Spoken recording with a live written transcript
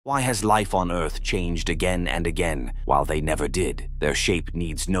Why has life on Earth changed again and again, while they never did? Their shape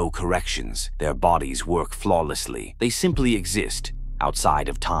needs no corrections. Their bodies work flawlessly. They simply exist, outside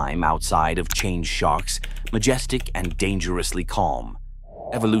of time, outside of changed sharks, majestic and dangerously calm.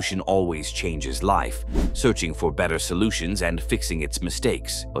 Evolution always changes life, searching for better solutions and fixing its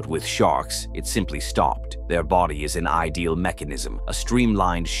mistakes. But with sharks, it simply stopped. Their body is an ideal mechanism. A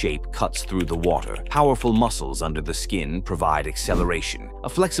streamlined shape cuts through the water. Powerful muscles under the skin provide acceleration. A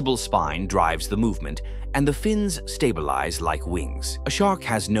flexible spine drives the movement, and the fins stabilize like wings. A shark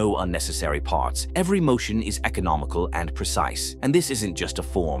has no unnecessary parts. Every motion is economical and precise. And this isn't just a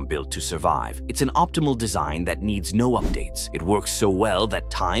form built to survive. It's an optimal design that needs no updates. It works so well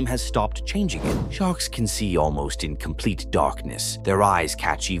that time has stopped changing it. Sharks can see almost in complete darkness. Their eyes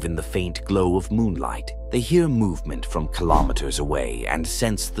catch even the faint glow of moonlight. They hear movement from kilometers away and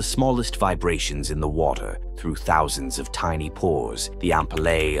sense the smallest vibrations in the water through thousands of tiny pores, the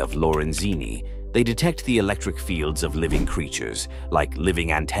ampullae of Lorenzini. They detect the electric fields of living creatures, like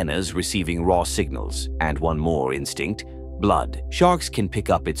living antennas receiving raw signals. And one more instinct: blood. Sharks can pick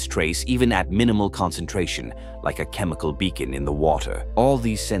up its trace even at minimal concentration, like a chemical beacon in the water. All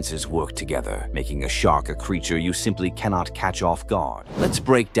these senses work together, making a shark a creature you simply cannot catch off guard. Let's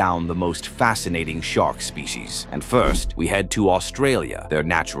break down the most fascinating shark species. And first, we head to Australia, their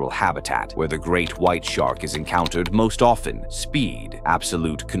natural habitat, where the great white shark is encountered most often. Speed,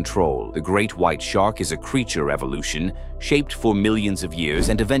 absolute control. The great white shark is a creature evolution shaped for millions of years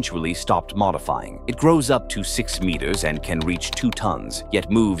and eventually stopped modifying. It grows up to 6 meters and can reach 2 tons, yet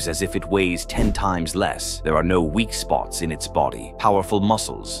moves as if it weighs 10 times less. There are no weak spots in its body. Powerful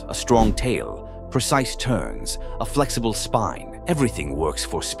muscles, a strong tail, precise turns, a flexible spine. Everything works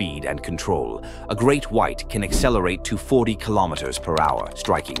for speed and control. A great white can accelerate to 40 kilometers per hour,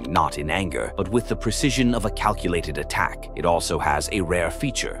 striking not in anger, but with the precision of a calculated attack. It also has a rare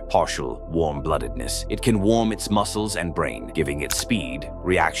feature: partial warm-bloodedness. It can warm its muscles and brain, giving it speed,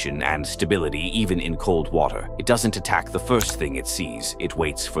 reaction, and stability even in cold water. It doesn't attack the first thing it sees. It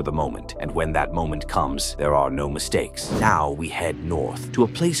waits for the moment, and when that moment comes, there are no mistakes. Now we head north, to a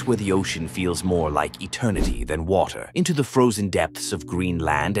place where the ocean feels more like eternity than water, into the frozen depths of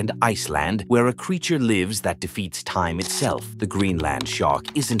Greenland and Iceland, where a creature lives that defeats time itself. The Greenland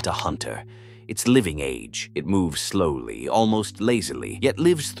shark isn't a hunter. It's living age. It moves slowly, almost lazily, yet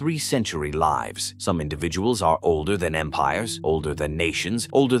lives 3-century lives. Some individuals are older than empires, older than nations,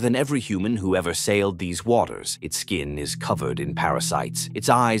 older than every human who ever sailed these waters. Its skin is covered in parasites. Its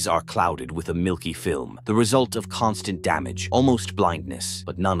eyes are clouded with a milky film, the result of constant damage, almost blindness.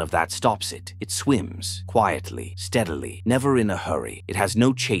 But none of that stops it. It swims, quietly, steadily, never in a hurry. It has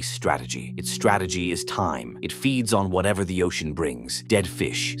no chase strategy. Its strategy is time. It feeds on whatever the ocean brings: dead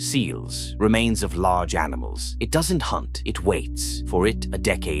fish, seals, remains of large animals. It doesn't hunt, it waits. For it, a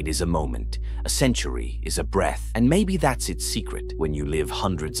decade is a moment. A century is a breath. And maybe that's its secret. When you live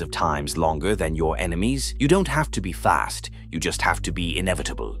hundreds of times longer than your enemies, you don't have to be fast. You just have to be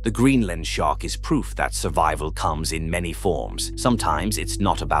inevitable. The Greenland shark is proof that survival comes in many forms. Sometimes it's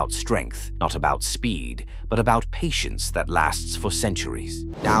not about strength, not about speed, but about patience that lasts for centuries.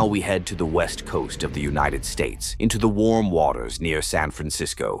 Now we head to the west coast of the United States, into the warm waters near San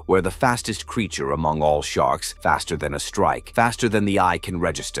Francisco, where the fastest creature among all sharks, faster than a strike, faster than the eye can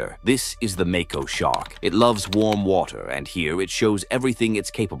register. This is the Mako shark. It loves warm water, and here it shows everything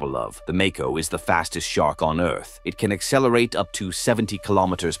it's capable of. The Mako is the fastest shark on Earth. It can accelerate up to 70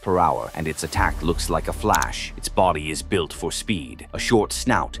 kilometers per hour, and its attack looks like a flash. Its body is built for speed. A short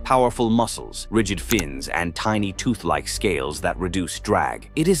snout, powerful muscles, rigid fins, and tiny tooth-like scales that reduce drag.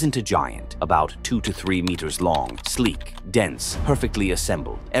 It isn't a giant, about 2 to 3 meters long, sleek, dense, perfectly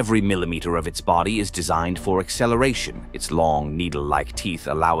assembled. Every millimeter of its body is designed for acceleration. Its long, needle-like teeth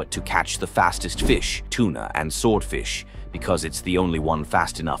allow it to catch the fastest fish, tuna, and swordfish, because it's the only one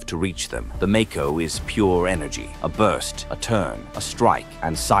fast enough to reach them. The Mako is pure energy, a burst, a turn, a strike,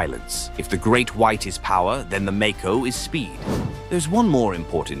 and silence. If the great white is power, then the Mako is speed. There's one more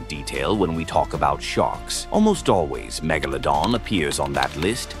important detail when we talk about sharks. Almost always, Megalodon appears on that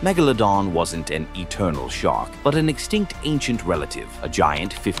list. Megalodon wasn't an eternal shark, but an extinct ancient relative, a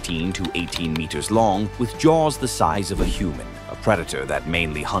giant 15 to 18 meters long with jaws the size of a human. A predator that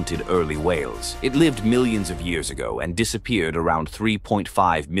mainly hunted early whales. It lived millions of years ago and disappeared around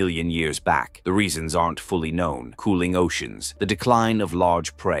 3.5 million years back. The reasons aren't fully known: cooling oceans, the decline of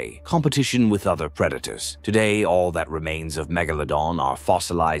large prey, competition with other predators. Today, all that remains of Megalodon are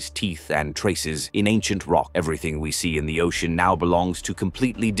fossilized teeth and traces in ancient rock. Everything we see in the ocean now belongs to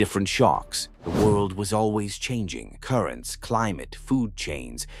completely different sharks. The world world was always changing. Currents, climate, food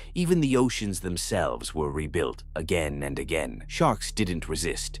chains, even the oceans themselves were rebuilt again and again. Sharks didn't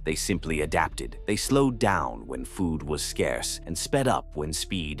resist. They simply adapted. They slowed down when food was scarce and sped up when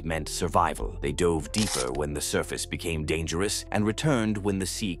speed meant survival. They dove deeper when the surface became dangerous and returned when the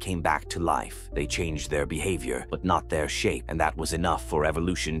sea came back to life. They changed their behavior, but not their shape, and that was enough for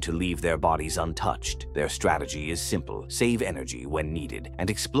evolution to leave their bodies untouched. Their strategy is simple: save energy when needed and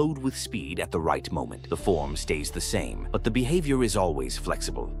explode with speed at the right moment. The form stays the same, but the behavior is always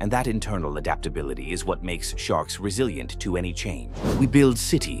flexible, and that internal adaptability is what makes sharks resilient to any change. We build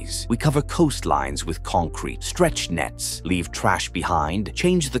cities, we cover coastlines with concrete, stretch nets, leave trash behind,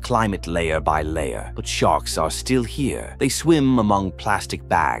 change the climate layer by layer. But sharks are still here. They swim among plastic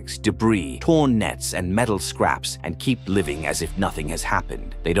bags, debris, torn nets, and metal scraps, and keep living as if nothing has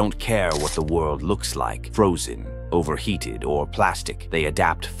happened. They don't care what the world looks like: frozen, overheated, or plastic. They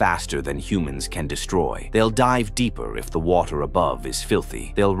adapt faster than humans can destroy. They'll dive deeper if the water above is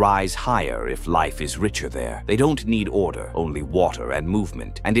filthy. They'll rise higher if life is richer there. They don't need order, only water and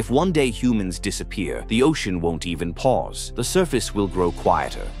movement. And if one day humans disappear, the ocean won't even pause. The surface will grow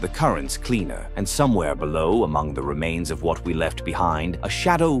quieter, the currents cleaner, and somewhere below, among the remains of what we left behind, a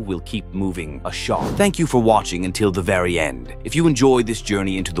shadow will keep moving: a shark. Thank you for watching until the very end. If you enjoyed this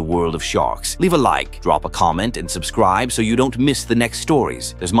journey into the world of sharks, leave a like, drop a comment, and subscribe so you don't miss the next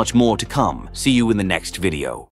stories. There's much more to come. See you in the next video.